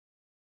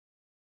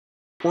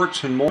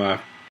reports and more.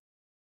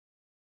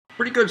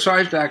 Pretty good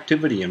sized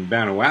activity in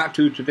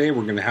Vanuatu today.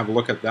 We're going to have a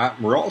look at that.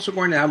 We're also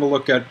going to have a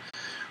look at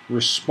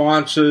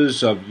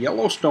responses of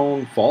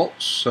Yellowstone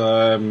faults.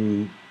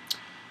 And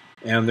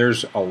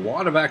there's a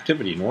lot of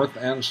activity north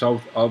and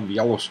south of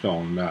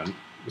Yellowstone.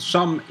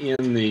 Some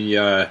in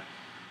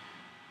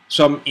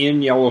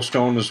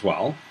Yellowstone as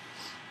well.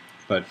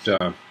 But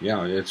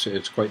yeah,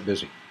 it's quite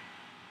busy.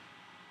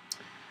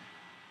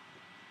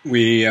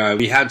 We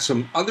had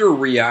some other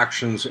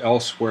reactions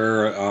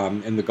elsewhere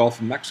in the Gulf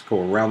of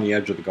Mexico, around the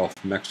edge of the Gulf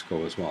of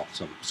Mexico as well.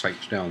 Some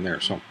sites down there.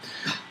 So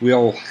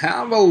we'll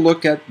have a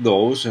look at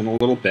those in a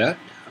little bit.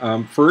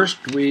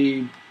 First,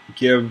 we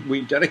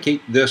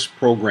dedicate this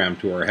program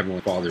to our Heavenly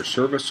Father's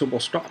service, so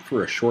we'll stop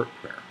for a short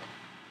prayer.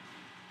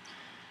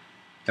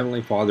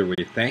 Heavenly Father,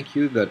 we thank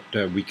you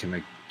that we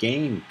can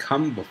again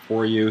come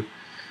before you,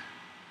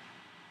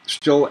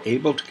 still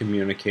able to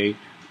communicate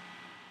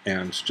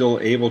and still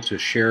able to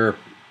share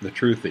the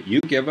truth that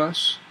you give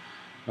us,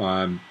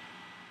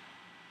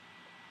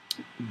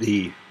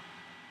 the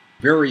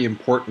very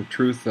important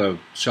truth of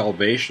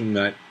salvation,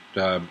 that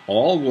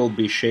all will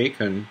be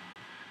shaken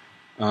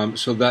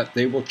so that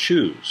they will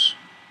choose.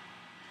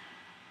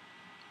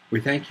 We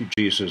thank you,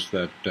 Jesus,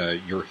 that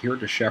you're here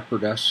to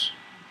shepherd us,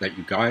 that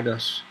you guide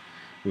us.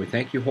 And we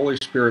thank you, Holy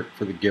Spirit,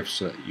 for the gifts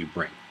that you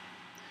bring.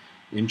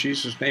 In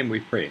Jesus' name we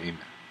pray, amen.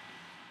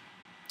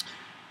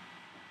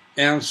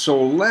 And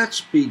so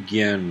let's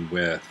begin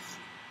with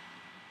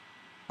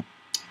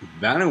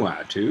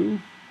Vanuatu.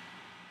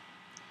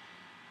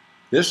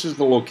 This is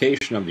the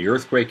location of the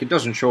earthquake. It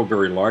doesn't show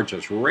very large.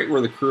 It's right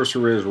where the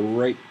cursor is,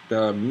 right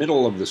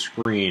middle of the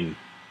screen,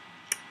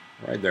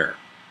 right there.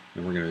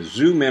 And we're going to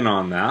zoom in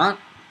on that.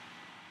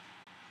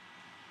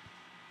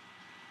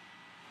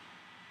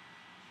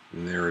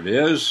 And there it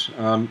is.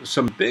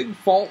 Some big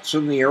faults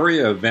in the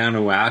area of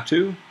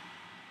Vanuatu.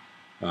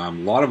 A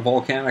lot of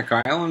volcanic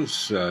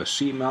islands,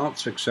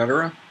 seamounts,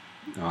 etc.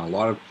 A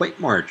lot of plate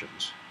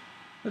margins.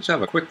 Let's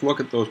have a quick look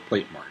at those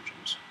plate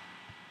margins.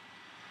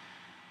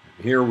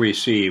 Here we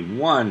see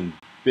one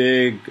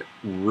big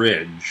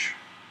ridge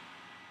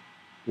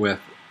with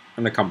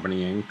an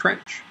accompanying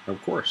trench,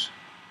 of course.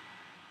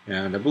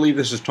 And I believe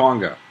this is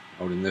Tonga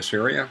out in this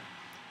area.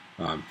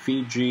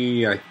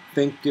 Fiji, I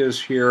think,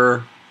 is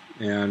here.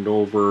 And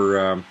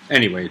over,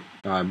 anyway,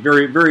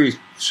 very, very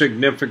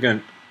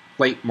significant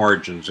plate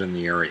margins in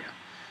the area.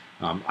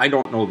 I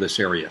don't know this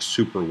area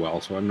super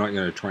well, so I'm not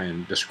going to try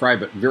and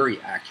describe it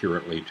very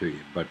accurately to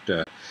you, but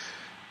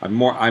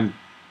I'm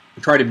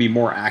try to be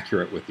more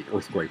accurate with the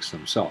earthquakes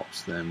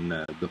themselves than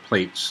the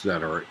plates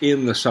that are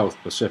in the South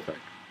Pacific.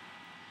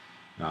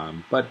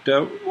 But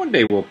one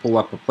day we'll pull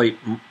up a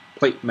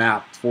plate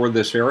map for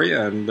this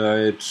area, and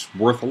it's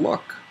worth a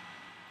look.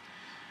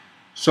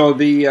 So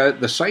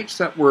the sites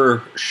that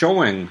we're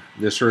showing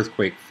this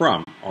earthquake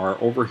from are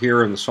over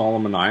here in the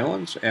Solomon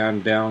Islands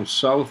and down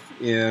south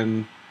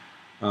in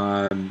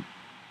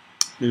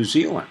New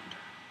Zealand,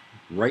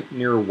 right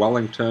near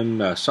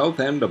Wellington, south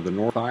end of the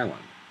North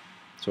Island.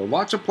 So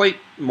lots of plate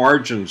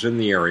margins in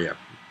the area,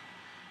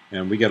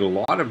 and we get a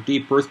lot of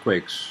deep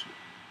earthquakes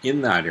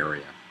in that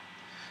area.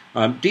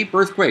 Deep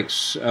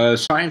earthquakes,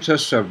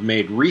 scientists have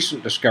made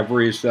recent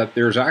discoveries that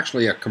there's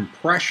actually a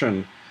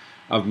compression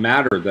of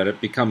matter, that it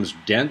becomes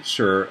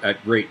denser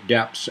at great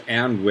depths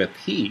and with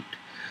heat.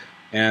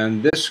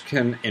 And this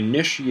can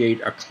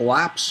initiate a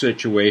collapse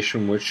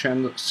situation which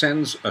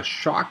sends a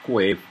shock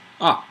wave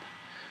up.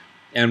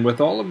 And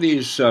with all of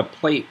these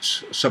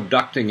plates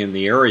subducting in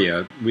the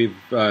area,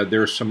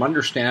 there's some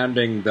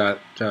understanding that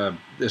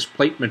this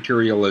plate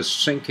material is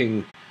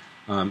sinking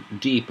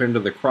deep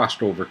into the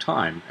crust over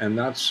time, and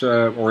that's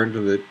or into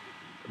the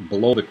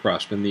below the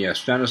crust in the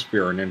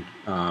asthenosphere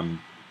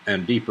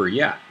and deeper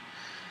yet.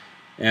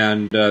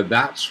 And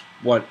that's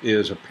what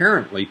is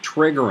apparently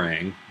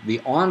triggering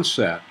the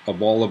onset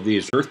of all of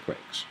these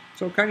earthquakes.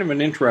 So kind of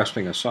an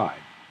interesting aside.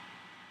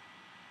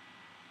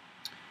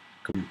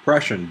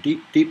 Compression,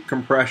 deep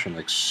compression,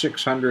 like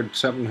 600,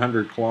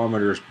 700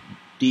 kilometers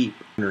deep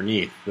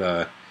underneath,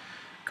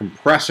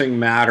 compressing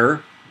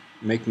matter,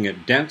 making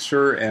it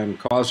denser and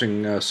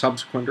causing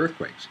subsequent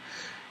earthquakes.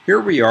 Here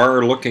we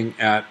are looking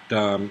at,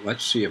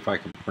 let's see if I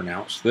can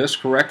pronounce this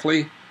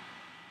correctly,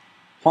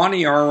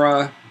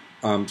 Honiara,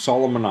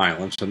 Solomon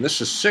Islands, and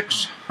this is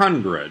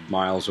 600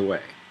 miles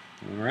away.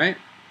 All right,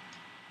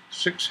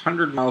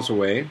 600 miles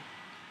away.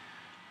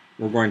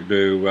 We're going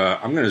to,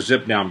 I'm going to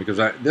zip down because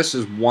this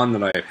is one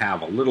that I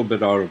have a little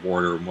bit out of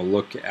order, and we'll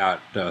look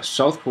at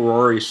South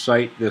Karori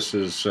site. This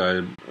is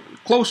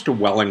close to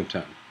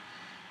Wellington.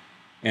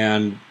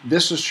 And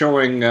this is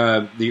showing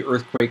the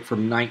earthquake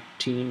from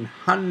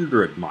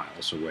 1,900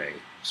 miles away.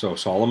 So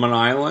Solomon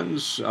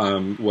Islands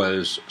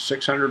was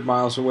 600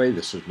 miles away.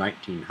 This is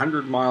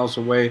 1,900 miles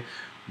away.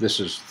 This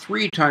is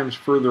 3 times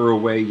further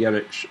away,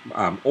 yet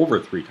over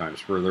 3 times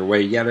further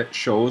away, yet it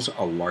shows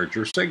a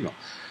larger signal.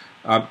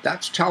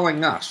 That's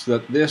telling us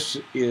that this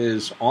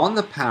is on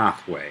the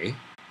pathway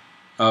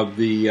of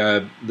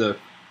the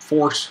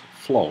force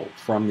flow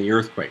from the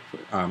earthquake.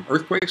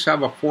 Earthquakes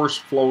have a force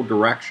flow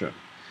direction.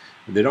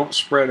 They don't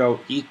spread out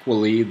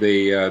equally.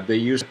 They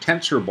use a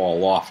tensor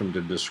ball often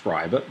to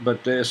describe it,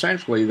 but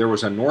essentially there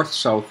was a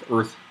north-south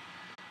earth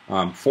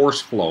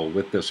force flow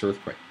with this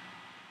earthquake.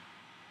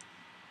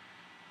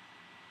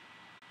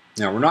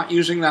 Now we're not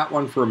using that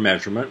one for a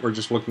measurement, we're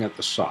just looking at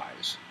the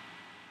size.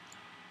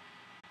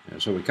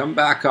 And so we come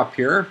back up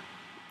here,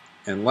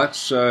 and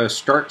let's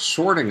start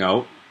sorting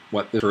out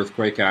what this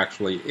earthquake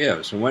actually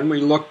is. And when we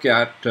look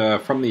at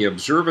from the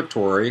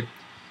observatory,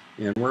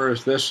 and where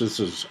is this? This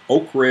is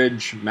Oak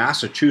Ridge,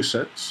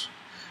 Massachusetts.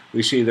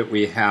 We see that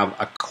we have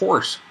a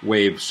coarse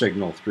wave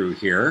signal through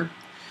here,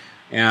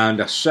 and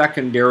a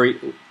secondary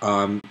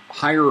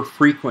higher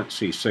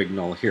frequency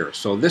signal here.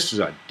 So this is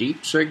a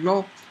deep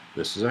signal,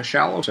 this is a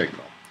shallow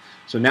signal.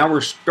 So now we're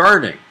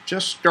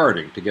just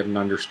starting to get an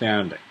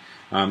understanding.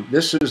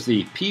 This is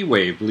the P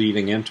wave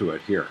leading into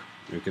it here.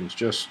 You can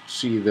just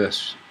see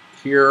this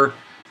here.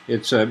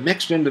 It's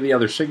mixed into the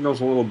other signals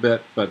a little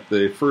bit, but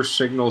the first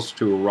signals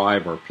to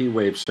arrive are P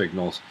wave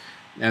signals,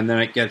 and then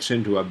it gets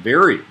into a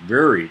very,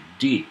 very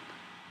deep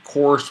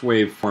coarse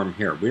waveform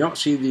here. We don't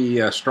see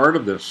the start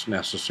of this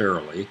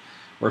necessarily,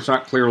 or it's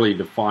not clearly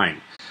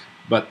defined.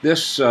 But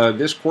this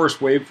coarse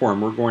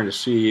waveform we're going to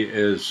see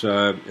is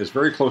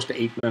very close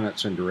to 8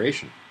 minutes in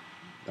duration.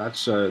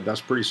 That's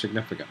pretty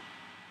significant.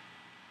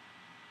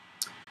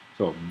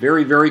 So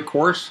very, very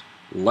coarse,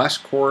 less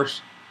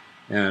coarse,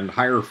 and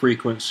higher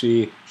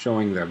frequency,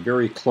 showing the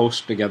very close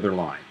together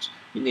lines.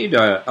 You need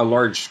a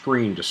large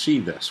screen to see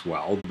this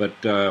well, but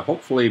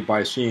hopefully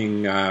by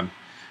seeing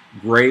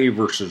gray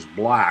versus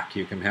black,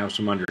 you can have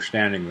some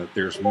understanding that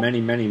there's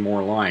many, many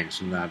more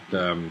lines in that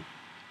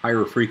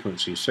higher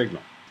frequency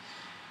signal.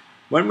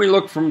 When we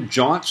look from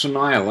Johnson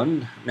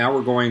Island, now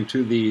we're going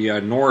to the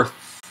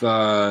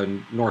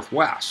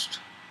northwest,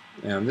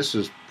 and this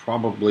is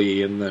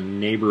probably in the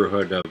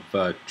neighborhood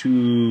of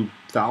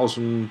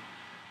 2,000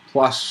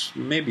 plus,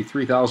 maybe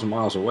 3,000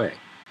 miles away.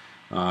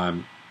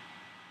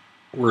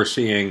 We're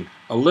seeing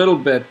a little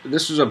bit,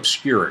 this is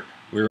obscured.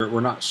 We're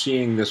not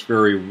seeing this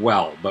very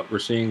well, but we're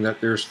seeing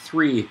that there's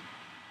 3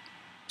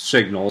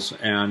 signals,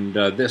 and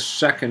this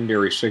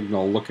secondary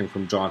signal looking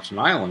from Johnson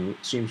Island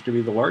seems to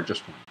be the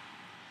largest one.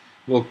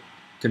 We'll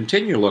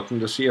continue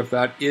looking to see if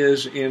that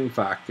is in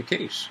fact the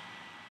case.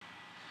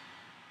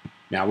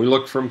 Now we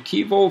look from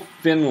Kivo,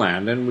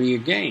 Finland, and we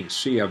again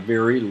see a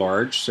very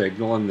large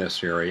signal in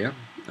this area.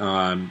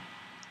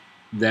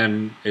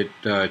 Then it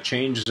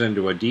changes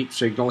into a deep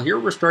signal. Here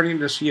we're starting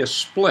to see a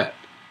split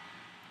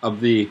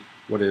of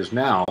what is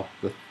now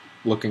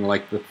looking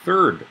like the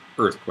 3rd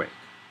earthquake.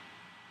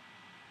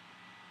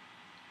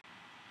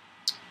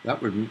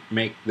 That would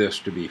make this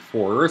to be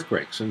 4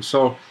 earthquakes. And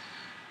so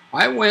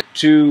I went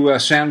to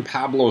San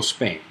Pablo,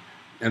 Spain,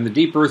 and the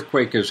deep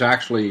earthquake is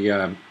actually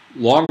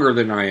longer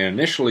than I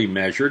initially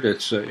measured.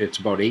 It's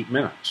about 8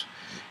 minutes.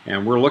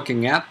 And we're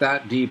looking at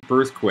that deep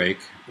earthquake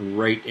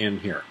right in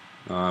here.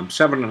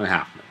 7.5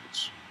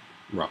 minutes,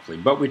 roughly.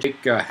 But we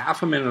take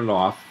half a minute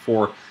off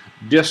for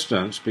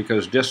distance,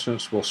 because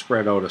distance will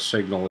spread out a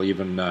signal,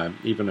 even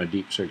a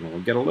deep signal.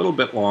 We'll get a little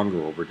bit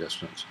longer over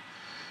distance.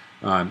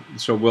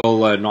 So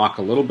we'll knock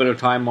a little bit of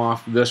time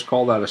off.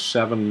 Call that a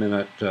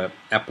 7-minute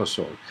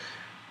episode.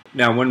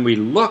 Now, when we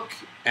look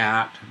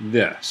at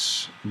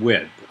this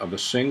width of a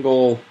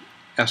single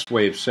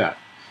S-wave set,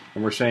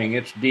 and we're saying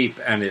it's deep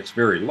and it's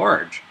very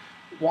large,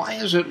 why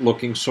is it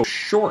looking so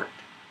short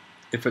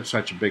if it's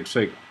such a big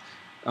signal?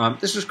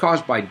 This is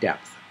caused by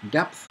depth.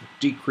 Depth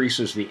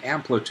decreases the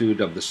amplitude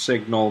of the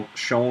signal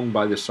shown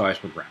by the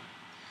seismogram.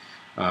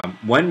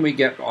 When we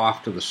get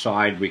off to the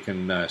side, we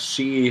can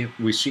see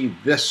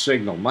this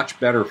signal much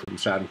better from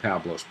San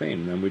Pablo,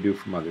 Spain, than we do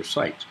from other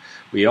sites.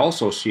 We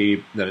also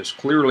see that it's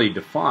clearly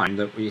defined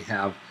that we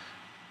have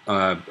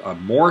a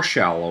more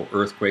shallow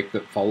earthquake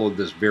that followed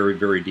this very,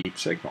 very deep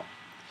signal.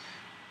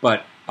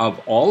 But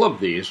of all of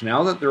these,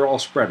 now that they're all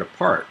spread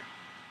apart,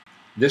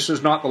 this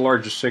is not the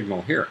largest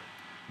signal here.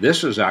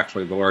 This is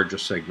actually the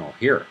largest signal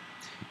here.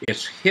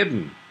 It's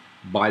hidden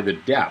by the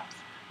depth,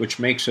 which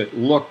makes it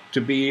look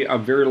to be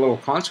of very little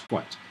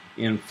consequence.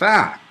 In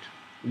fact,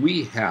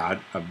 we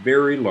had a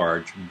very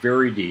large,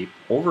 very deep,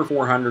 over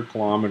 400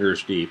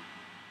 kilometers deep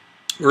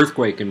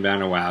earthquake in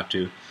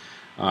Vanuatu.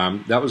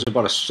 That was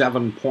about a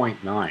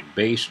 7.9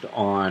 based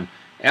on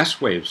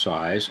S-wave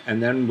size,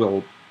 and then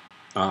we'll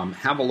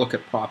have a look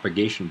at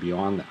propagation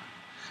beyond that.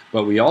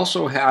 But we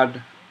also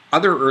had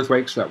other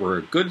earthquakes that were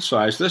a good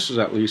size. This is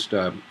at least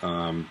a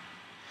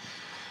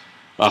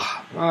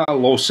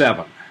low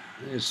 7.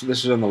 This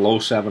is in the low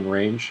 7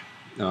 range.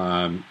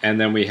 And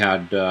then we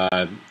had,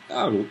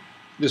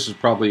 this is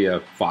probably a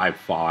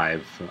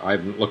 5.5. I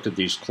haven't looked at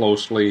these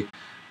closely,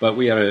 but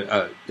we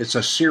had it's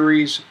a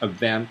series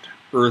event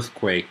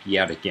earthquake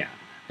yet again.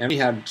 And we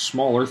had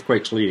small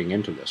earthquakes leading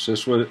into this.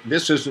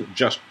 This isn't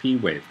just P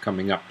wave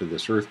coming up to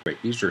this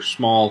earthquake. These are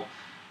small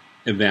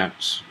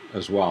events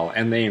as well,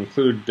 and they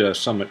include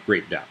some at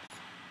great depth.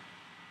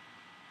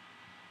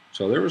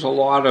 So there was a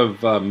lot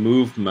of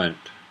movement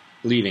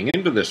leading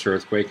into this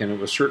earthquake, and it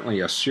was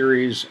certainly a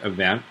series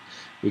event.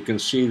 We can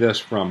see this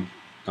from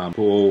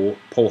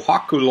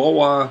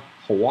Pohakuloa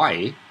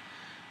Hawaii,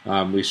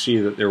 we see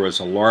that there was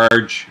a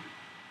large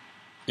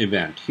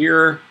event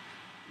here.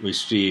 We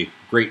see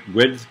great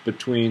width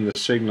between the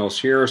signals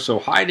here. So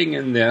hiding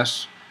in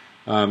this,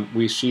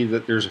 we see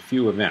that there's a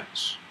few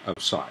events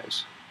of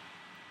size.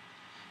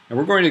 And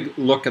we're going to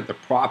look at the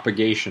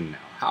propagation now.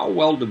 How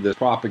well did this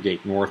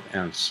propagate north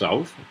and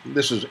south?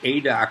 This is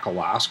Adak,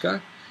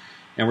 Alaska,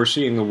 and we're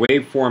seeing the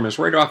waveform is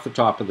right off the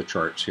top of the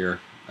charts here.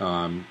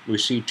 We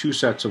see two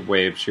sets of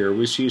waves here.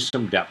 We see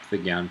some depth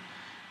again.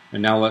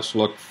 And now let's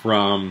look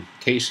from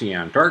Casey,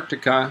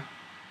 Antarctica,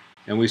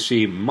 and we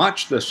see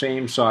much the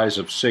same size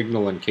of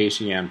signal in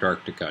Casey,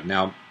 Antarctica.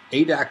 Now,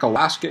 Adak,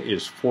 Alaska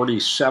is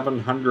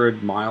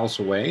 4,700 miles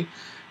away.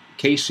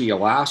 Casey,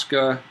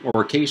 Alaska,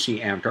 or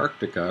Casey,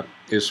 Antarctica,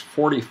 is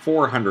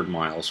 4,400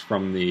 miles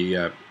from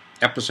the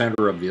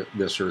epicenter of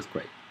this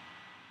earthquake.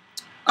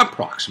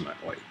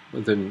 Approximately,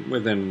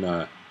 within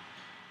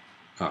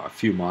a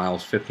few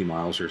miles, 50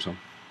 miles or so.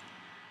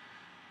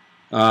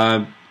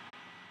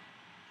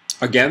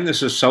 Again,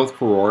 this is South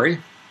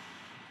Karori,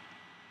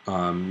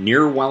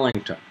 near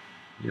Wellington.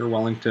 Near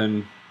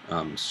Wellington,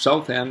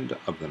 south end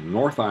of the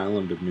North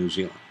Island of New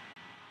Zealand.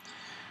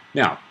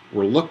 Now,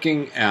 we're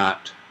looking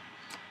at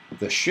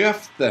the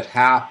shift that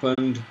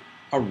happened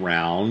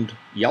around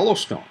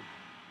Yellowstone.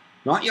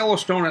 Not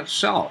Yellowstone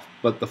itself,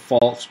 but the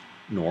faults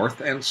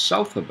north and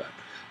south of it.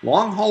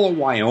 Long Hollow,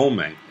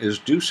 Wyoming is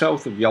due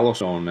south of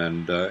Yellowstone,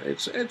 and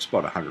it's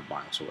about 100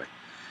 miles away.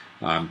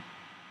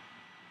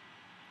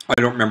 I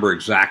don't remember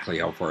exactly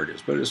how far it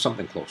is, but it's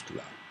something close to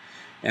that.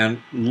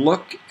 And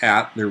look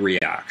at the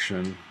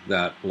reaction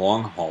that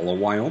Long Hollow,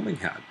 Wyoming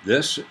had.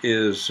 This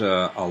is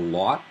a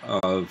lot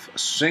of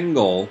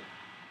single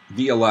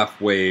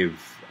VLF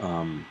wave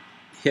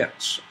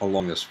hits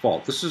along this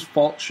fault. This is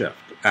fault shift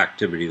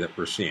activity that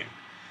we're seeing.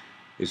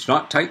 It's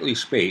not tightly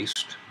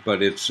spaced,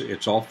 but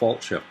it's all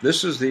fault shift.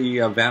 This is the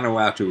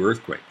Vanuatu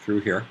earthquake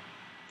through here,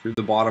 through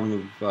the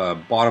bottom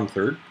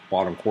third,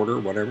 bottom quarter,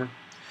 whatever.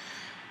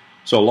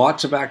 So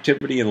lots of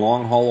activity in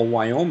Long Hollow,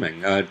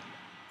 Wyoming,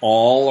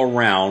 all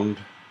around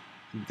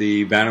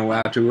the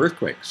Vanuatu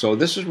earthquake. So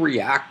this is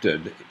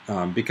reacted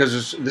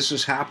because this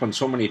has happened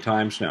so many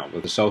times now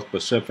with the South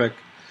Pacific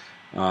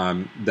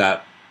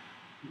that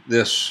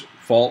this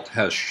fault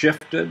has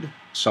shifted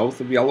south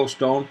of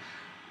Yellowstone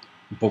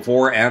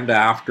before and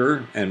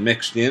after and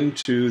mixed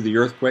into the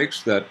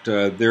earthquakes that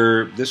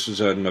this is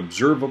an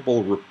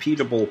observable,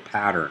 repeatable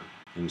pattern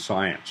in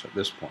science at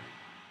this point.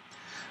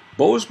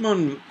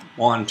 Bozeman,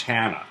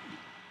 Montana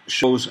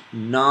shows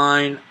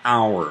 9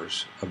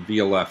 hours of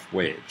VLF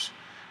waves,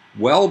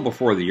 well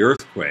before the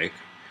earthquake.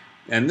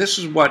 And this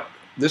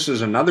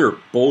is another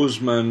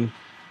Bozeman,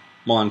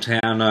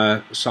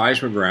 Montana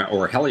seismogram,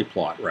 or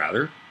heliplot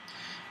rather,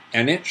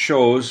 and it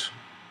shows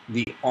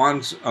the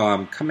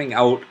coming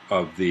out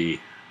of the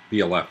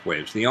VLF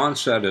waves. The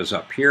onset is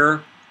up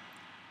here,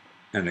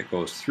 and it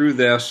goes through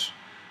this.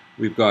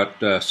 We've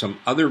got some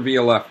other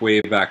VLF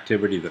wave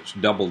activity that's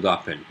doubled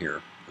up in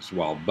here as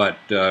well, but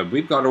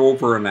we've got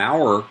over an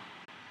hour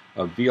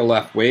of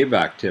VLF wave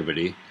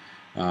activity.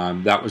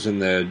 That was in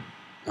the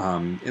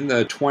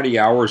 20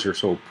 hours or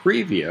so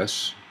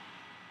previous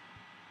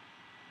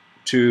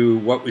to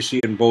what we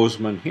see in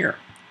Bozeman here.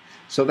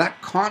 So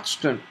that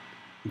constant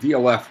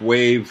VLF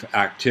wave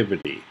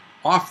activity,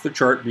 off the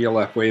chart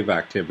VLF wave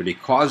activity,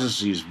 causes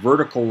these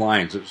vertical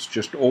lines. It's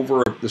just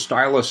over, the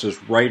stylus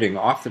is writing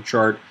off the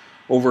chart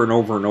over and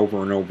over and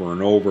over and over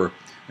and over.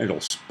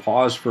 It'll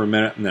pause for a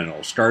minute and then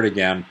it'll start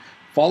again,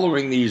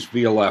 following these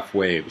VLF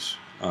waves.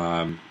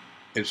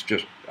 It's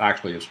just,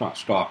 actually it's not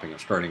stopping and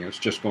starting, it's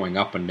just going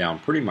up and down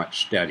pretty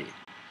much steady.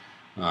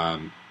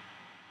 And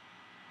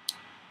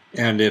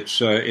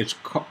it's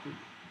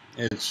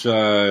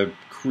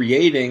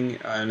creating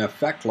an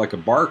effect like a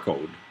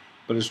barcode,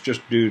 but it's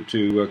just due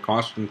to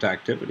constant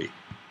activity.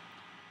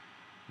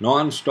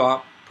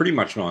 Non-stop, pretty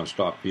much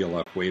non-stop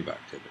VLF wave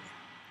activity.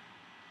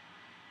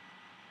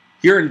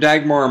 Here in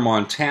Dagmar,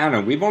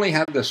 Montana, we've only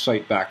had this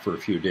site back for a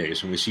few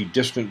days, and we see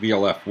distant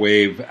VLF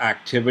wave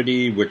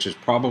activity, which is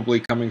probably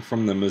coming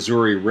from the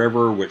Missouri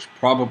River, which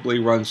probably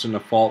runs in a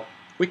fault.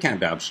 We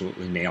can't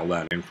absolutely nail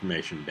that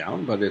information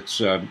down, but it's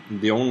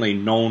the only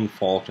known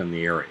fault in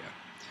the area.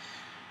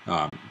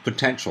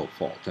 Potential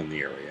fault in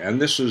the area. And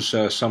this is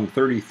some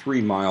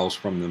 33 miles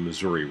from the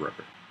Missouri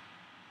River.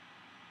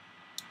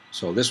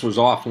 So this was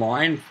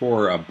offline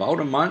for about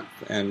a month,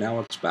 and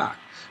now it's back.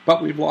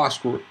 But we've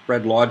lost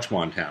Red Lodge,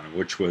 Montana,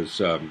 which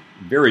was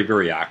very,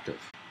 very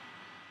active.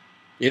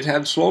 It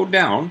had slowed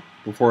down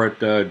before it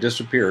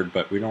disappeared,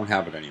 but we don't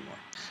have it anymore.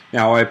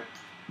 Now, I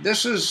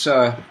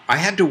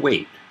had to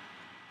wait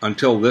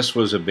until this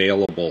was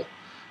available.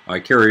 I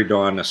carried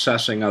on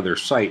assessing other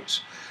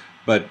sites,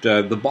 but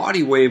the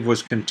body wave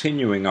was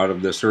continuing out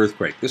of this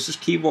earthquake. This is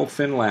Kivo,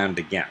 Finland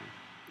again.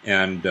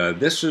 And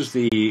this is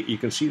you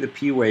can see the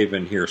P wave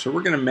in here. So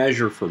we're going to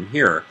measure from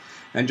here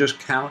and just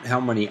count how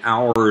many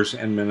hours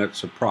and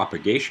minutes of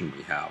propagation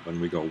we have.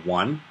 And we go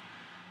 1,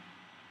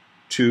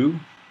 2,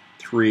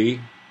 3,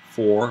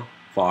 4,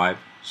 5,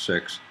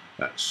 6.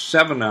 That's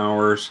 7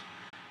 hours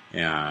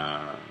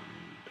and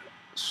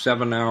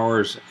 7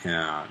 hours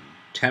and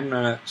 10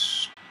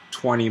 minutes,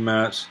 20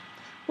 minutes.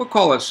 We'll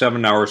call it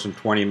 7 hours and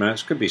 20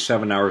 minutes. Could be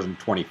 7 hours and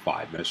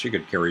 25 minutes. You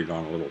could carry it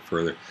on a little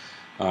further.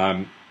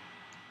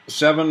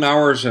 7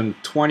 hours and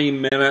 20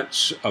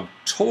 minutes of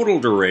total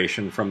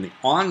duration from the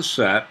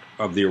onset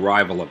of the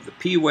arrival of the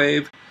P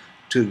wave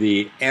to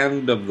the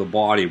end of the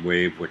body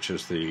wave, which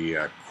is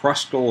the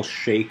crustal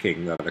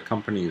shaking that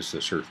accompanies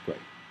this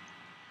earthquake.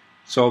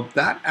 So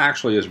that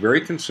actually is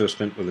very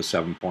consistent with a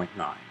 7.9.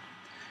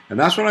 And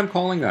that's what I'm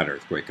calling that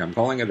earthquake. I'm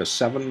calling it a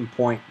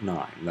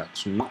 7.9.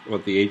 That's not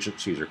what the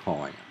agencies are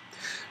calling it.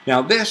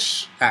 Now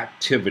this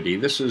activity,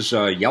 this is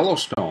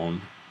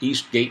Yellowstone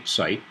East Gate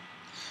site,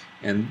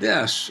 and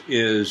this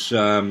is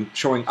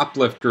showing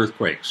uplift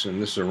earthquakes, and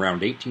this is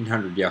around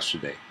 1800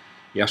 yesterday.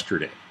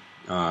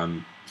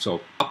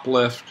 So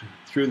uplift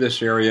through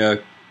this area, a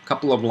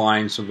couple of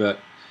lines of it.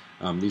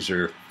 These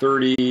are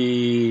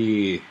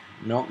 15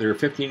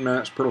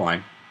 minutes per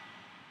line.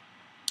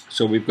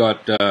 So we've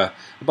got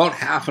about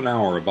half an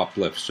hour of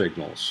uplift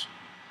signals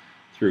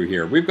through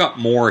here. We've got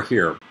more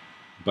here,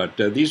 but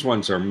these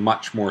ones are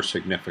much more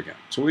significant.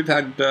 So we've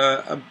had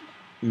a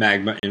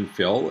magma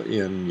infill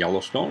in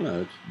Yellowstone.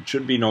 It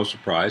should be no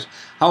surprise.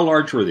 How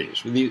large were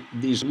these?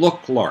 These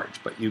look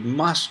large, but you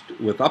must,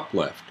 with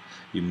uplift,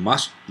 you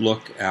must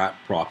look at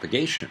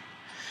propagation.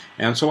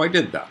 And so I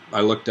did that.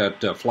 I looked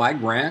at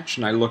Flag Ranch,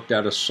 and I looked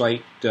at a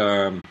site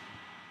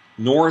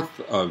north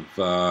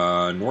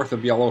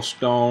of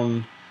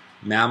Yellowstone,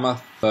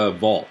 Mammoth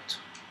Vault.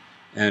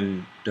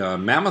 And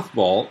Mammoth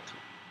Vault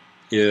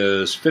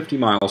is 50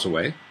 miles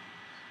away,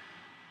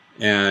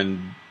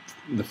 and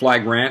the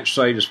Flag Ranch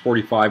site is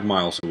 45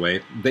 miles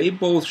away. They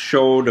both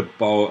showed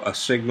about a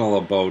signal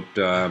about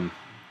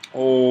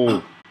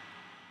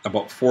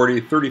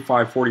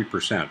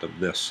 35–40% of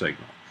this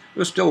signal. It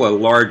was still a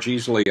large,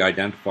 easily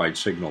identified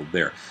signal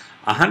there.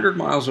 100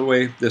 miles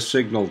away, this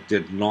signal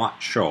did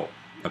not show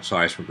a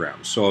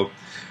seismogram. So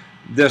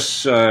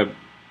this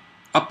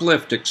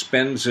uplift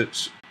expends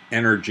its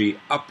energy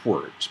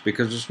upwards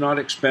because it's not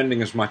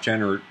expending as much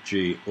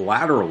energy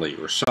laterally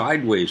or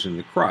sideways in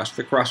the crust.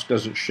 The crust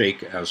doesn't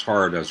shake as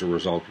hard as a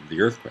result of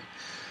the earthquake.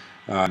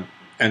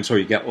 And so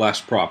you get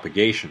less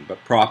propagation,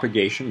 but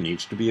propagation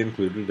needs to be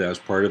included as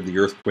part of the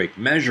earthquake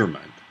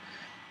measurement.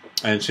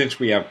 And since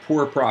we have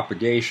poor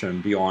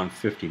propagation beyond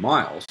 50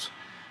 miles,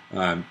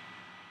 and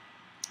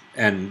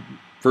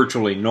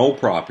virtually no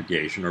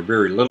propagation or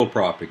very little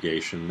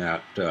propagation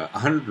at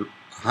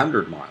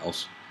 100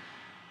 miles,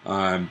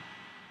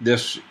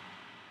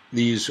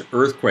 these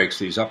earthquakes,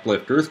 these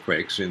uplift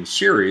earthquakes in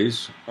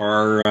series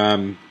are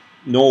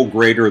no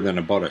greater than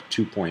about a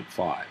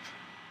 2.5.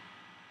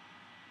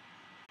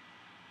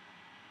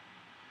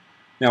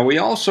 Now we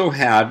also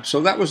had,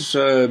 so that was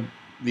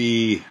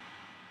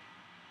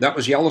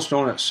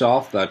Yellowstone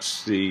itself.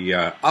 That's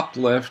the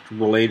uplift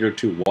related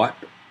to what?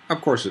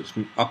 Of course, it's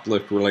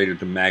uplift related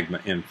to magma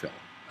infill,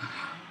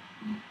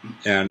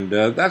 and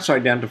that's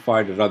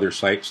identified at other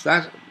sites.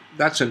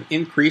 That's an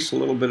increase, a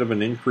little bit of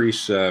an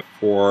increase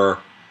for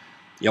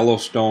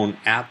Yellowstone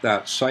at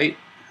that site.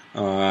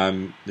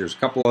 There's a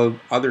couple of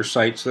other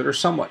sites that are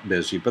somewhat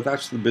busy, but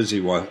that's the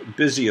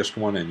busiest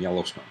one in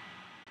Yellowstone.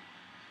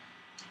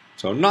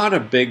 So not a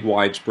big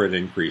widespread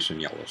increase in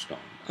Yellowstone,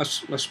 a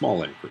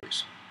small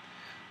increase.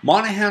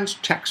 Monahans,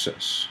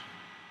 Texas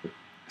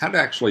had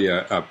actually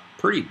a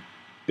pretty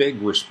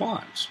big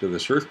response to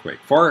this earthquake,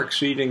 far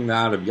exceeding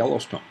that of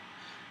Yellowstone.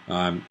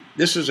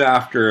 This is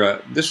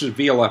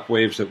VLF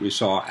waves that we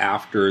saw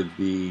after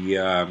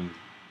the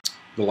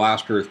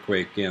last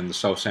earthquake in the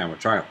South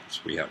Sandwich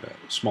Islands. We had a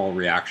small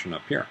reaction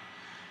up here.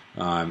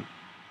 And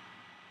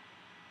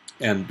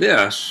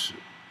this,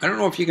 I don't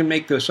know if you can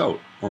make this out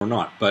or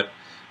not, but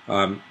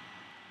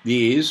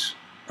these,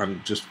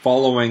 I'm just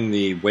following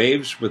the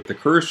waves with the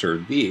cursor.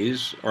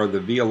 These are the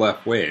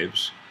VLF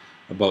waves,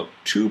 about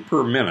 2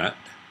 per minute,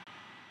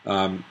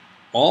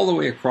 all the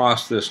way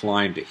across this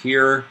line to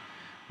here.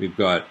 We've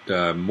got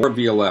more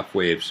VLF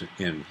waves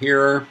in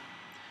here.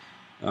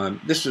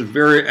 This is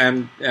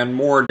and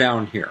more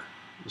down here.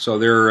 So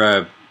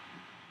they're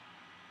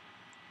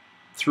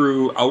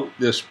throughout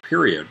this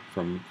period,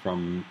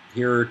 from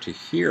here to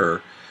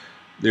here,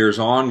 there's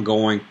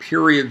ongoing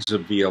periods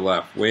of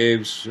VLF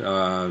waves,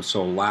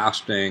 so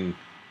lasting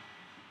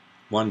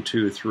 1,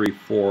 2, 3,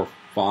 4,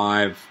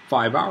 5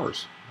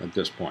 hours at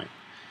this point.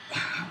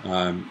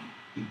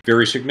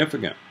 Very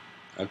significant.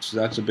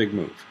 That's a big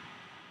move.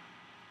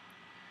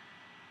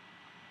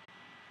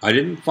 I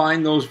didn't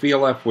find those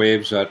VLF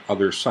waves at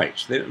other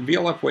sites.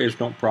 VLF waves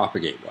don't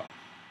propagate well.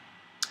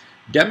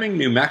 Deming,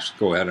 New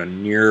Mexico had a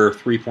near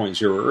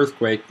 3.0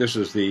 earthquake. This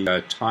is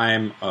the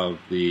time of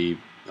the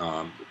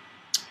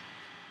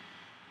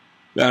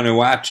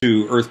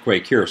Vanuatu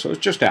earthquake here, so it's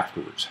just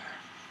afterwards.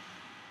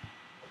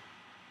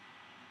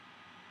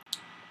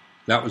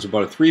 That was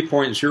about a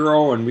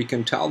 3.0, and we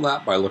can tell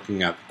that by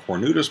looking at the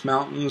Cornutus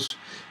Mountains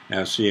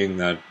and seeing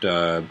that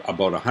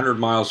about 100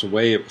 miles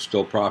away it was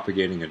still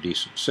propagating a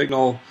decent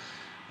signal.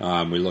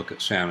 We look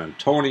at San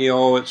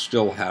Antonio, it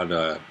still had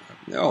a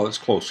Oh, it's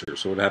closer,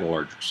 so it had a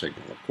larger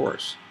signal, of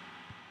course.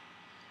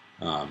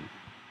 We're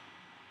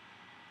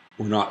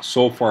not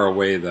so far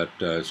away that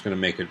it's going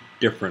to make a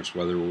difference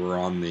whether we're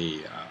on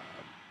the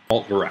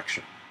fault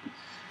direction.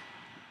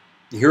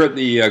 Here at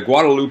the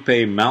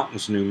Guadalupe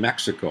Mountains, New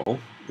Mexico,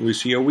 we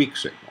see a weak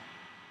signal.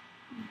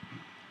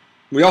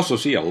 We also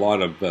see a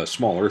lot of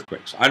small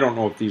earthquakes. I don't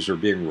know if these are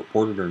being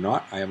reported or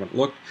not. I haven't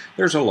looked.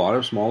 There's a lot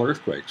of small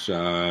earthquakes.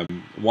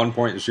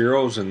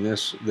 1.0s in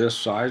this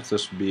size.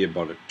 This would be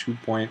about a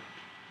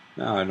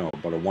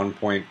about a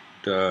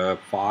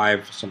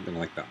 1.5, something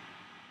like that.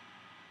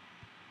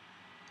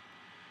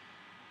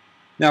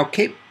 Now,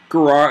 Cape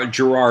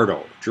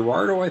Girardeau.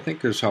 Girardeau, I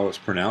think, is how it's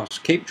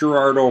pronounced. Cape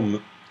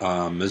Girardeau,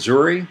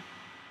 Missouri.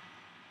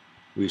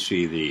 We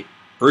see the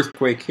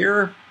earthquake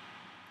here.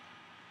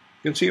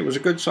 You can see it was a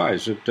good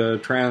size.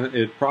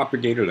 It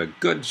propagated a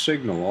good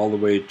signal all the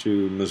way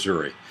to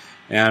Missouri.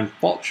 And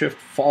fault shift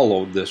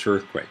followed this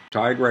earthquake,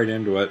 tied right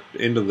into it,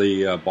 into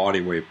the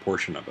body wave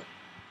portion of it.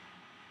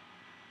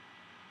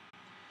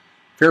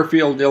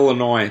 Fairfield,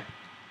 Illinois.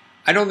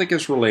 I don't think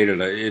it's related.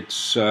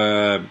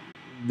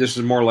 This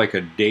is more like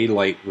a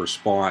daylight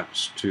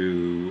response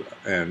to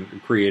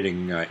and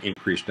creating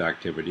increased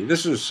activity.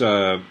 This is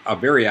a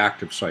very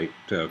active site,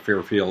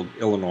 Fairfield,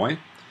 Illinois.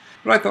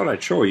 But I thought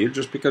I'd show you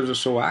just because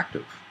it's so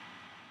active.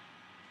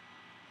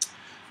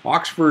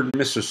 Oxford,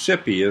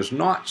 Mississippi is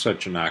not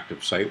such an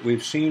active site.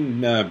 We've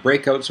seen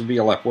breakouts of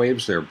VLF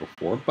waves there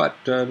before, but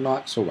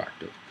not so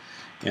active.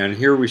 And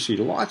here we see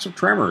lots of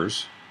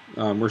tremors.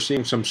 We're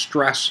seeing some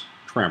stress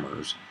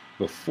tremors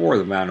before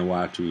the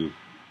Vanuatu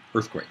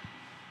earthquake.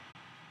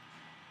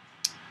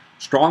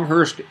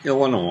 Stronghurst,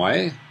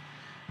 Illinois.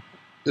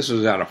 This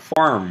is at a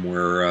farm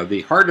where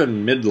the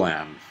Hardin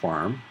Midland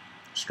farm,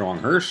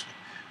 Stronghurst.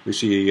 We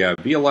see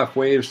VLF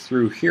waves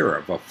through here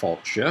of a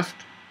fault shift.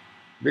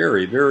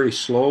 Very, very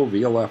slow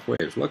VLF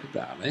waves. Look at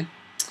that, eh?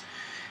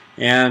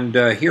 And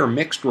here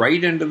mixed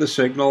right into the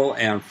signal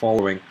and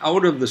following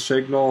out of the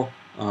signal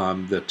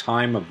the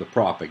time of the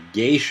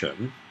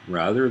propagation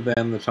rather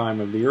than the time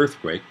of the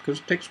earthquake, because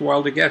it takes a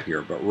while to get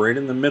here. But right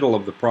in the middle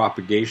of the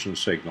propagation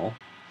signal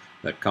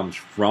that comes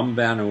from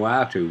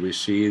Vanuatu, we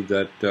see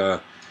that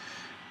the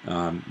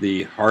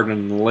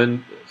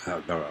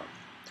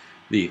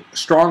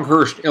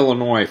Stronghurst,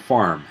 Illinois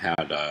farm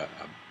had a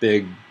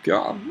big,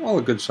 well,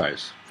 a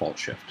good-sized fault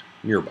shift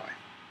nearby.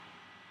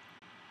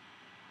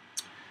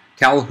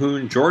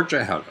 Calhoun,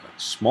 Georgia had a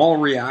small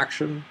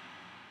reaction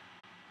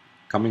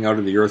coming out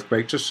of the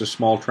earthquake, just a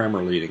small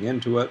tremor leading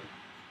into it.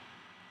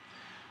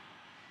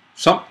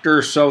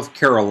 Sumter, South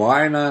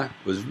Carolina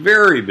was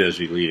very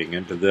busy leading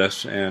into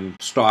this and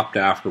stopped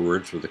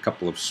afterwards with a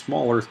couple of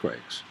small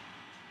earthquakes.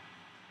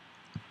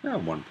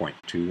 1.2,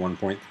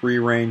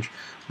 1.3 range.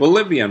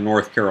 Bolivia,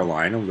 North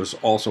Carolina was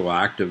also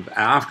active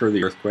after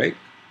the earthquake.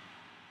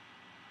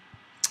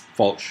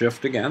 Fault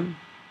shift again.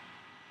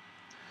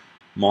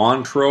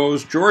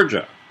 Montrose,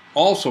 Georgia,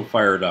 also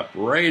fired up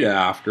right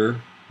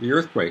after the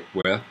earthquake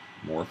with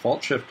more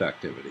fault shift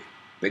activity.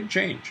 Big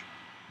change.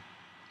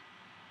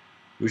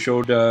 We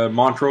showed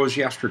Montrose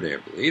yesterday, I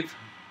believe.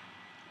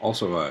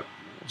 Also,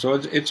 so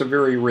it's a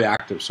very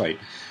reactive site.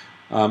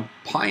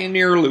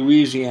 Pioneer,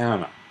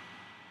 Louisiana.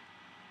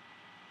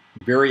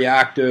 Very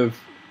active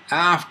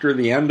after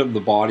the end of the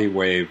body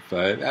wave,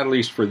 at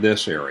least for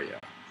this area.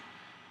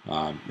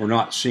 We're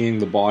not seeing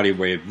the body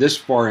wave this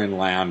far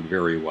inland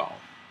very well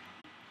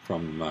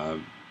from the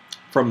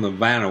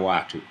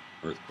Vanuatu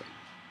earthquake.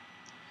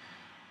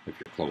 If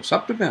you're close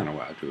up to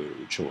Vanuatu, it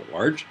would show it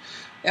large.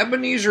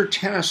 Ebenezer,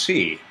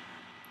 Tennessee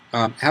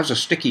has a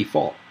sticky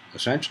fault,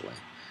 essentially.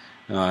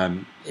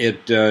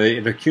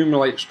 It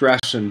accumulates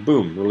stress and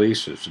boom,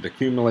 releases. It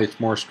accumulates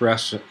more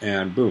stress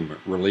and boom, it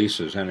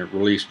releases. And it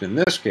released in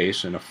this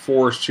case in a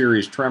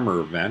 4-series tremor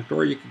event,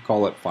 or you could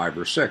call it 5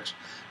 or 6,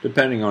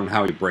 depending on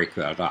how you break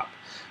that up.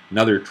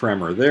 Another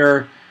tremor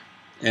there.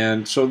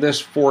 And so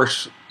this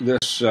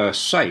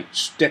site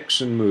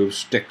sticks and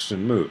moves.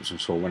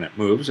 And so when it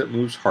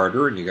moves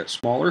harder, and you get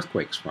small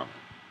earthquakes from it.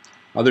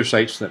 Other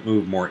sites that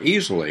move more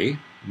easily,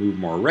 move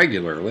more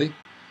regularly,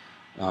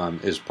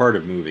 is part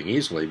of moving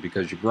easily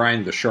because you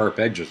grind the sharp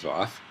edges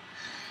off.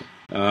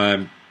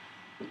 Other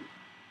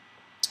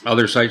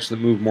sites that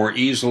move more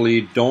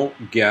easily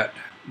don't get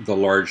the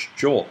large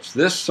jolts.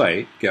 This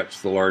site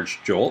gets the large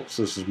jolts.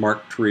 This is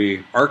Mark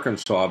Tree,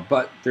 Arkansas,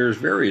 but there's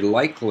very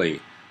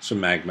likely some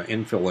magma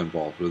infill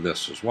involved with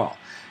this as well.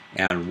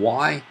 And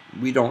why?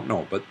 We don't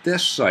know. But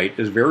this site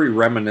is very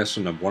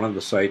reminiscent of one of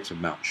the sites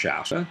of Mount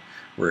Shasta,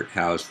 where it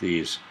has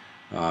these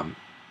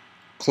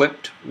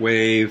clipped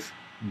wave,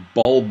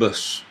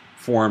 bulbous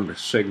formed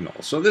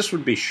signals. So this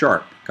would be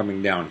sharp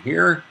coming down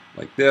here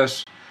like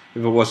this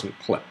if it wasn't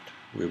clipped.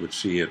 We would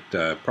see it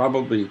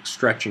probably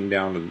stretching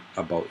down to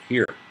about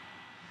here.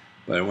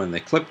 But when they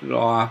clip it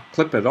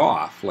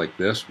off like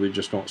this, we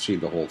just don't see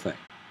the whole thing.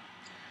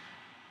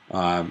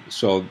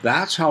 So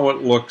that's how it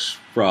looks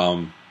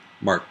from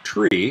Mark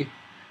Tree.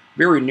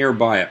 Very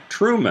nearby at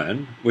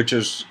Truman, which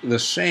is the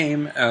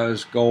same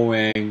as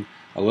going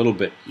a little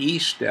bit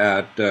east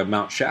at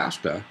Mount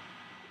Shasta,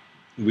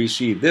 we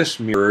see this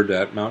mirrored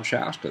at Mount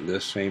Shasta,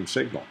 this same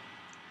signal.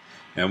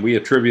 And we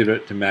attribute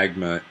it to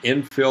magma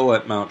infill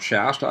at Mount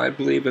Shasta. I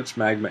believe it's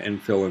magma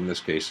infill in this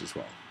case as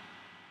well.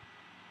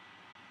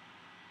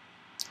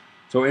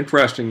 So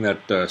interesting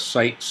that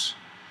sites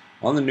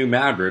on the New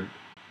Madrid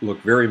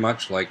look very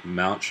much like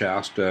Mount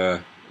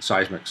Shasta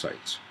seismic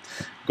sites.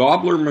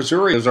 Gobbler,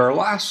 Missouri is our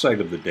last site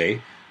of the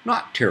day.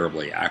 Not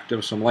terribly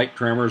active, some light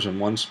tremors and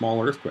one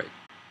small earthquake.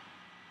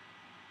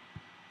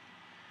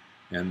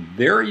 And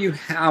there you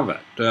have it.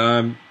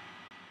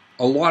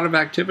 A lot of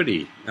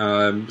activity.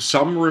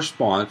 Some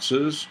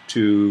responses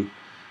to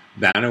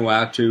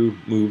Vanuatu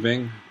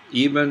moving,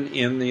 even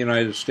in the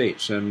United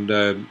States.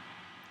 And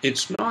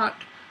it's not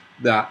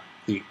that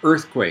the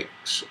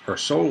earthquakes are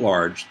so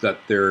large that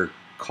they're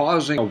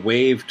causing a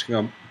wave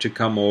to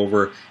come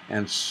over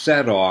and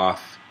set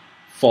off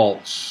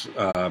faults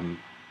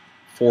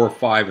 4,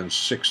 5, and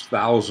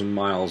 6,000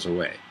 miles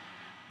away.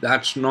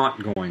 That's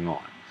not going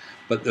on.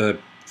 But the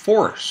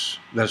force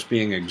that's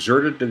being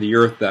exerted to the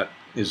earth that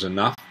is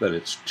enough that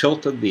it's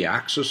tilted the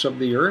axis of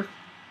the earth,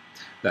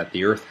 that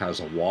the earth has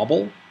a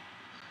wobble,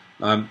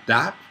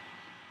 that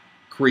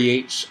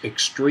creates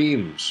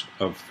extremes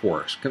of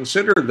force.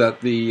 Consider that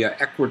the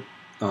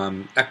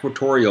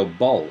equatorial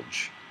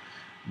bulge,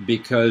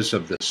 because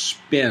of the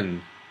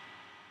spin,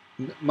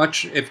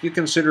 if you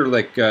consider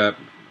like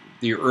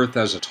the earth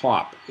as a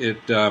top,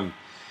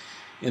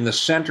 in the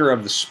center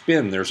of the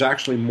spin there's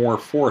actually more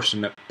force,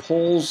 and it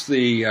pulls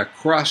the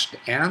crust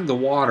and the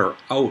water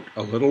out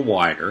a little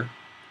wider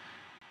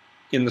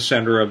in the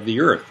center of the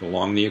earth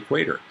along the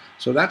equator.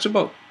 So that's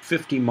about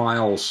 50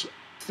 miles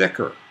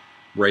thicker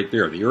right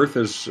there. The earth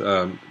is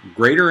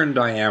greater in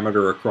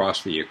diameter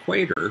across the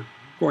equator,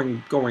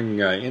 going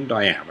in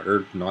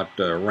diameter, not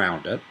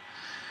around it.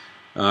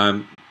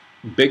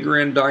 Bigger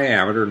in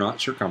diameter,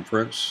 not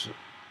circumference,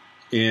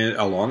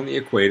 along the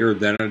equator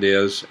than it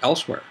is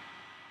elsewhere.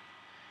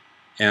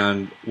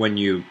 And when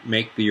you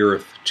make the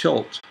earth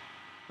tilt,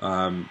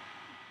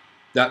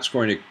 that's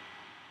going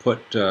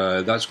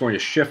to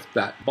shift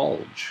that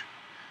bulge.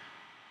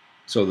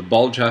 So the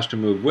bulge has to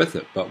move with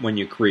it. But when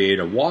you create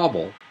a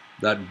wobble,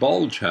 that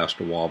bulge has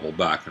to wobble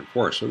back and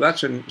forth. So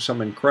that's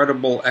some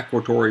incredible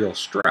equatorial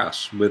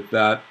stress with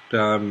that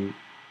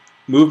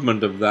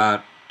movement of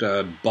that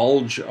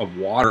bulge of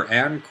water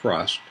and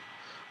crust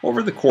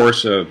over the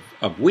course of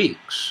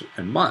weeks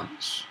and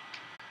months,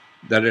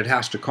 that it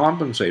has to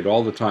compensate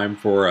all the time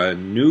for a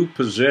new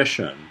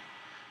position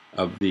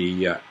of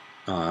the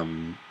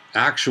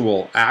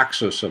actual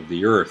axis of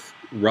the earth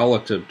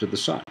relative to the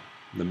sun,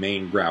 the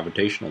main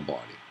gravitational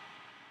body.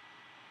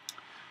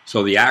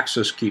 So the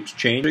axis keeps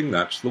changing.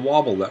 That's the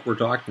wobble that we're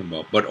talking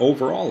about. But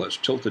overall, it's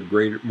tilted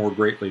more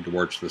greatly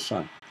towards the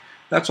sun.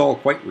 That's all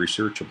quite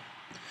researchable.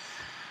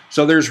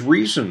 So there's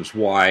reasons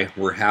why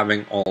we're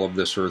having all of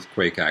this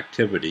earthquake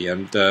activity.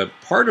 And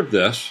part of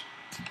this,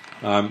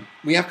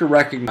 we have to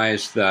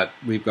recognize that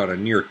we've got a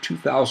near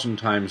 2,000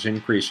 times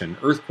increase in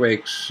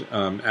earthquakes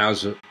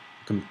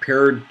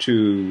compared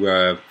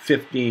to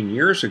 15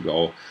 years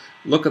ago.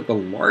 Look at the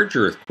large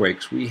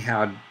earthquakes we've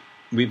had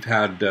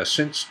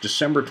since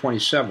December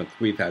 27th.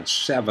 We've had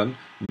 7,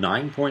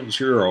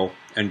 9.0,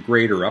 and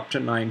greater up to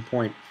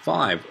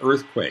 9.5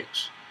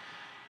 earthquakes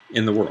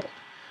in the world.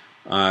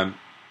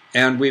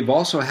 And we've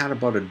also had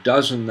about a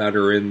dozen that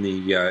are in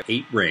the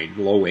 8 range,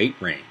 low 8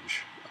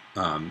 range,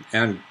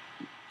 and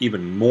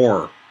even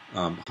more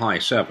high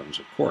 7s,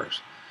 of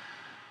course.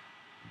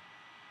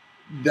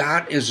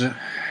 That is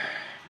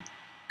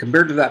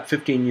compared to that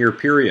 15-year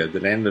period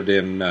that ended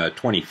in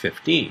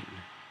 2015.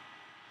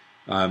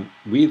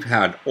 We've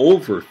had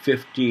over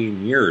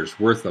 15 years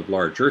worth of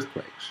large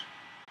earthquakes.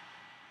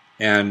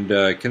 And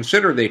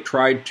consider they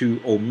tried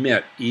to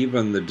omit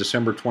even the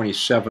December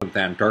 27th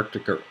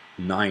Antarctica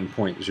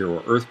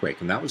 9.0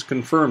 earthquake, and that was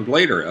confirmed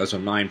later as a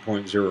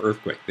 9.0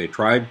 earthquake. They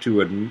tried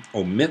to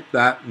omit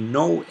that.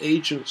 No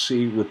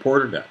agency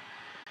reported it.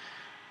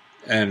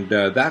 And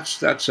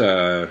that's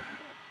an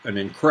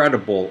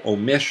incredible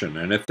omission.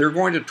 And if they're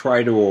going to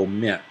try to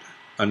omit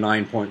a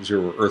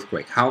 9.0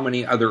 earthquake, how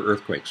many other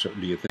earthquakes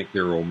do you think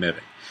they're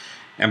omitting?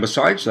 And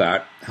besides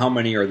that, how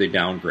many are they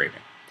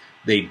downgrading?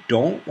 They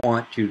don't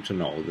want you to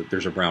know that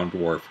there's a brown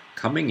dwarf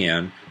coming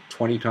in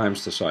 20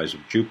 times the size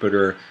of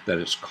Jupiter, that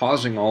it's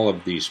causing all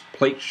of these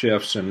plate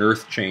shifts and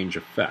earth change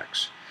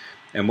effects.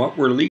 And what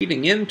we're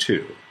leading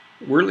into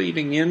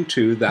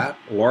that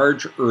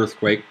large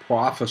earthquake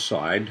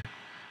prophesied.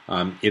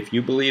 If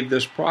you believe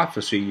this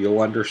prophecy, you'll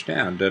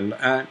understand. And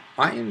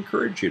I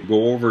encourage you to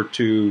go over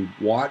to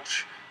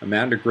watch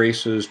Amanda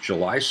Grace's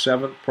July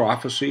 7th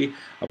prophecy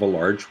of a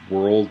large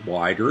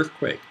worldwide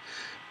earthquake,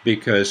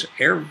 because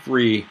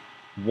every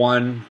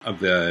one of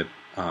the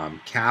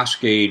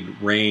Cascadia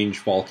Range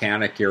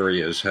volcanic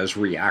areas has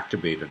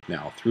reactivated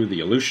now through the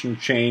Aleutian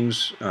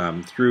chains,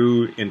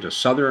 through into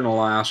southern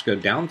Alaska,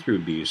 down through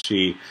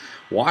BC,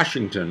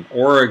 Washington,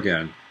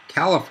 Oregon,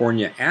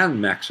 California,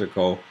 and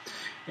Mexico.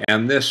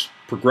 And this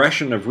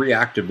progression of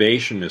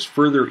reactivation is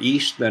further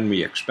east than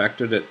we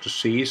expected it to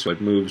see, so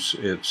it moves.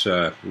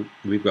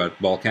 We've got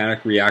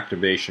volcanic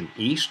reactivation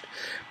east,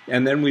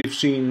 and then we've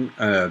seen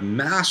a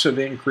massive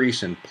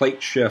increase in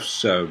plate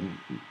shifts,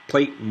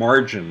 plate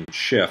margin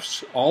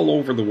shifts all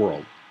over the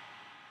world.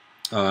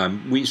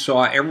 We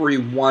saw every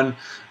one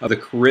of the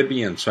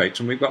Caribbean sites,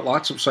 and we've got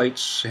lots of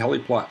sites,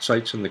 heliplot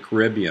sites in the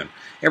Caribbean.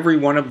 Every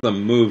one of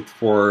them moved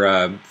for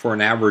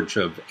an average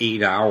of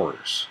 8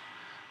 hours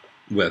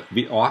with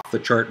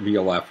off-the-chart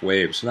VLF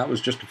waves, and that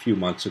was just a few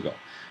months ago.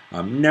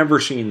 Never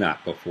seen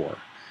that before.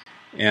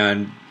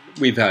 And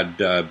we've had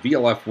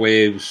VLF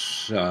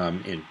waves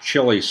in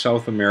Chile,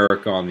 South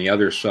America, on the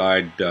other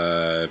side,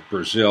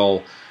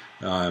 Brazil,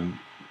 and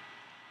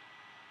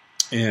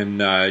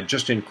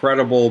just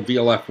incredible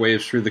VLF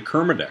waves through the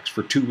Kermadex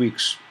for 2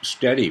 weeks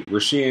steady. We're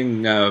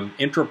seeing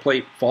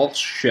intraplate fault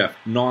shift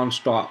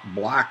nonstop,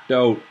 blacked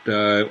out,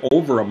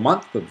 over a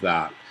month of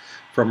that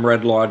from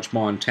Red Lodge,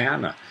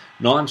 Montana.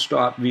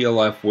 Nonstop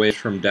VLF waves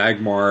from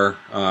Dagmar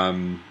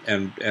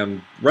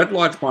and Red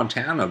Lodge,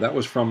 Montana. That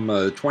was from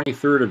the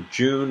 23rd of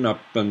June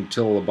up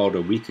until about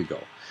a week ago.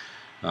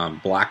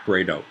 Blacked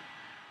right out.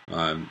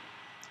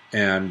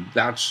 And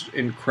that's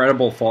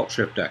incredible fault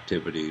shift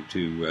activity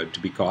to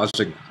be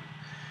causing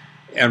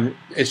that. And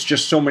it's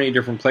just so many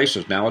different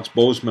places. Now it's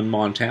Bozeman,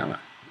 Montana.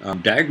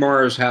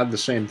 Dagmar has had the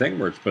same thing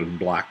where it's been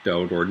blacked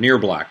out or near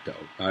blacked out.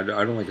 I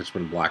don't think it's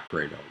been blacked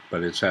right out,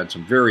 but it's had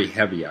some very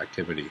heavy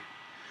activity.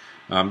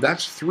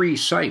 That's 3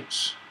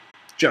 sites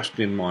just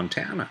in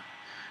Montana.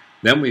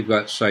 Then we've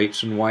got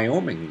sites in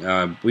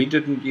Wyoming. We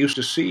didn't used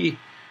to see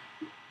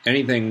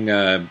anything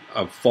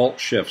of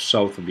fault shifts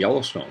south of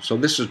Yellowstone, so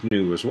this is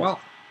new as well.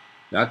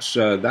 That's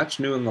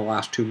new in the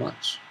last 2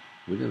 months.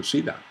 We didn't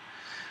see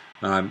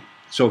that.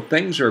 So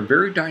things are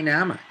very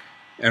dynamic.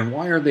 And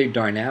why are they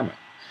dynamic?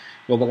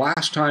 Well, the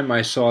last time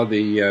I saw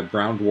the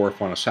brown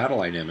dwarf on a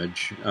satellite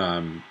image,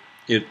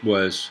 it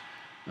was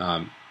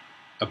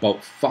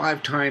about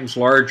 5 times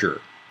larger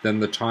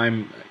than the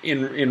time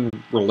in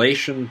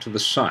relation to the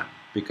sun,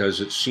 because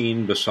it's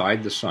seen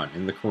beside the sun,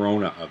 in the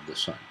corona of the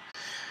sun.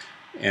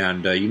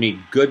 And you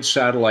need good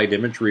satellite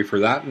imagery for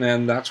that, and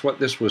then that's what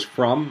this was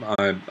from.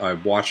 I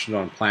watched it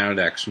on Planet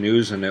X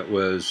News, and it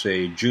was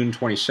a June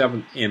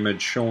 27th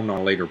image shown on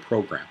a later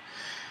program.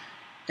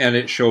 And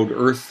it showed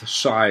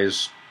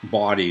Earth-size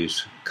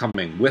bodies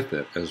coming with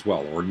it as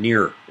well, or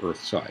near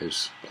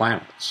Earth-size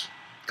planets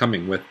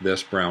coming with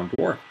this brown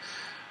dwarf.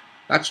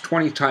 That's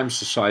 20 times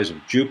the size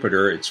of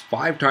Jupiter. It's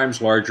 5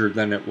 times larger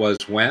than it was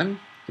when?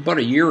 About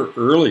a year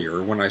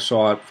earlier, when I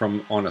saw it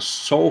on a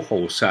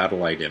SOHO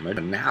satellite image,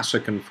 a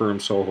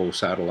NASA-confirmed SOHO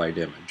satellite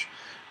image,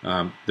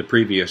 the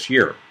previous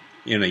year.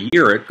 In a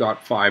year, it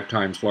got 5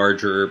 times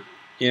larger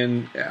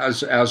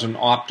as an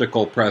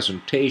optical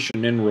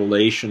presentation in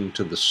relation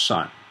to the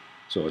sun.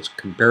 So it's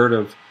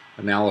comparative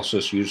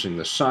analysis using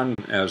the sun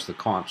as the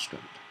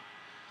constant.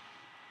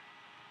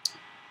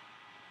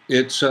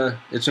 It's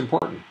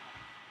important.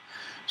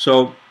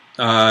 So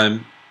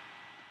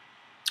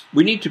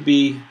we need to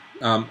be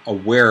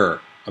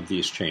aware of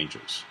these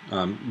changes.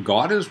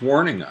 God is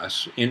warning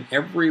us in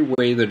every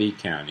way that He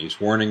can. He's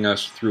warning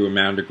us through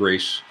Amanda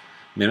Grace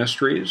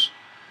Ministries.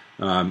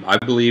 I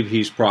believe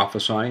He's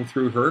prophesying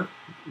through her,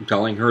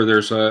 telling her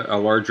there's a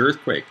large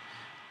earthquake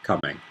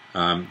coming.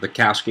 The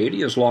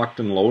Cascadia is locked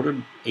and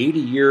loaded, 80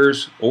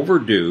 years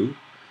overdue,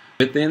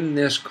 within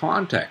this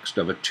context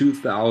of a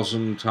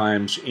 2,000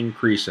 times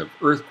increase of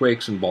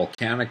earthquakes and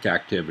volcanic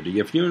activity.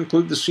 If you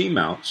include the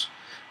seamounts,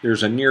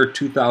 there's a near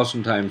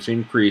 2,000 times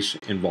increase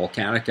in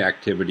volcanic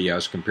activity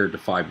as compared to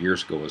 5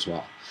 years ago as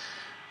well.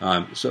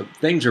 So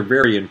things are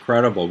very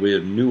incredible. We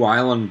had New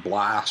Island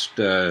blast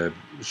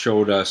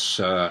showed us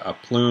a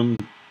plume,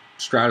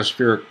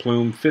 stratospheric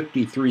plume,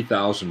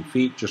 53,000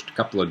 feet just a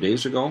couple of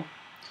days ago.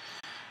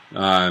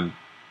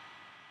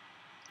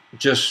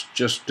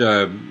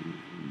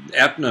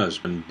 Etna's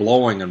been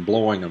blowing and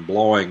blowing and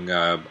blowing,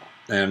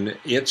 and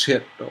it's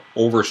hit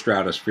over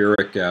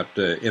stratospheric at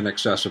in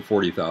excess of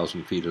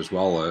 40,000 feet as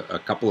well a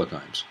couple of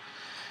times.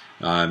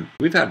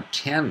 We've had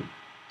 10,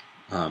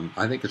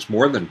 I think it's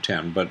more than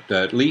 10, but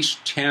at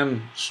least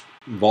 10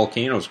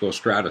 volcanoes go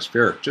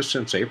stratospheric just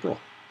since April.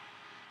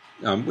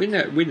 We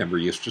never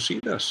used to see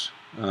this.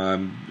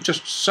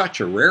 Just such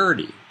a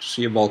rarity to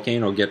see a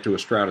volcano get to a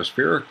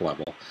stratospheric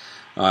level.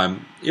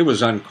 It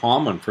was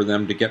uncommon for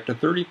them to get to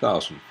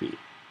 30,000 feet.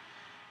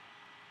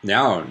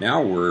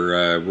 Now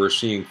we're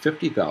seeing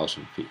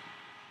 50,000 feet.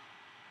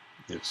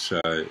 It's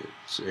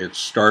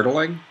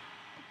startling.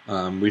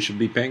 We should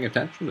be paying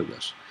attention to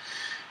this.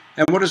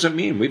 And what does it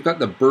mean? We've got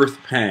the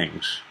birth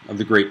pangs of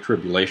the Great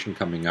Tribulation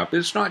coming up.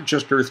 It's not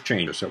just earth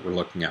changes that we're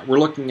looking at. We're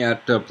looking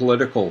at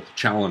political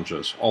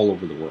challenges all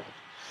over the world.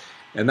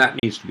 And that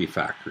needs to be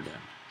factored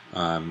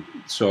in.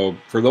 So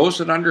for those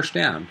that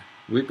understand,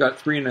 we've got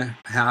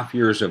 3.5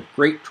 years of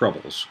great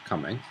troubles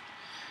coming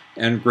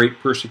and great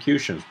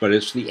persecutions. But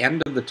it's the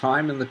end of the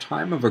time and the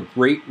time of a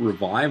great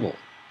revival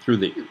through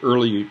the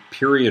early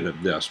period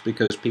of this,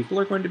 because people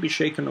are going to be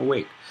shaken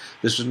awake.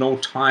 This is no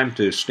time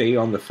to stay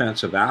on the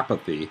fence of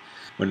apathy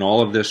when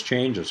all of this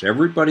changes.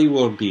 Everybody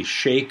will be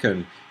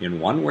shaken in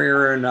one way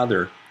or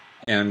another,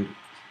 and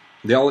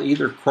they'll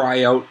either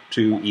cry out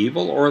to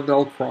evil or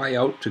they'll cry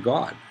out to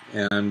God.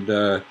 And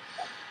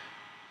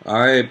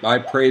I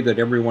pray that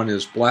everyone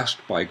is blessed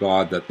by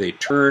God, that they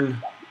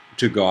turn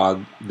to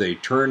God, they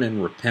turn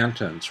in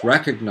repentance,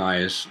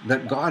 recognize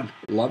that God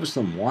loves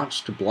them,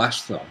 wants to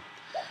bless them.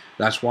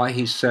 That's why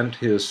he sent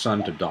his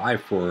son to die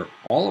for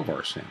all of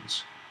our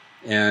sins.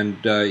 And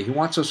he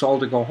wants us all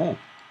to go home.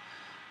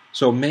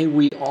 So may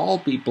we all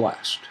be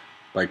blessed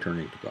by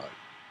turning to God.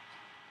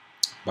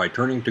 By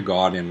turning to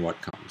God in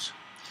what comes.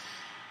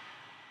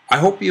 I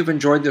hope you've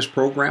enjoyed this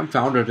program,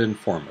 found it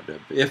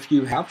informative. If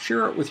you have,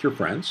 share it with your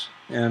friends,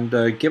 and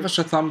give us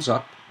a thumbs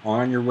up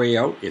on your way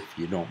out if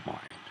you don't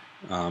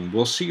mind.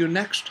 We'll see you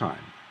next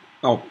time.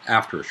 Oh,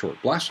 after a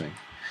short blessing.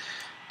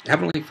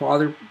 Heavenly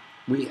Father,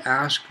 we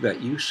ask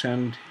that you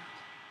send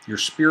your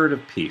spirit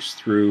of peace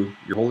through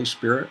your Holy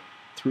Spirit,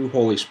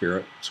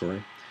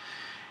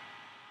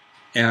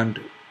 and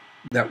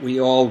that we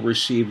all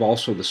receive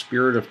also the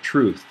spirit of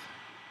truth,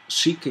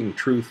 seeking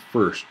truth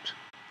first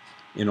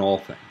in all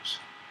things.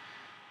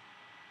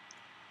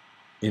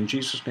 In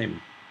Jesus'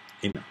 name,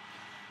 amen.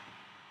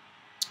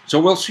 So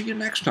we'll see you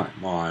next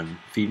time on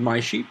Feed My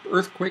Sheep,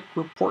 Earthquake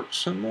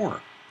Reports, and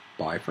more.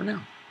 Bye for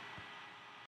now.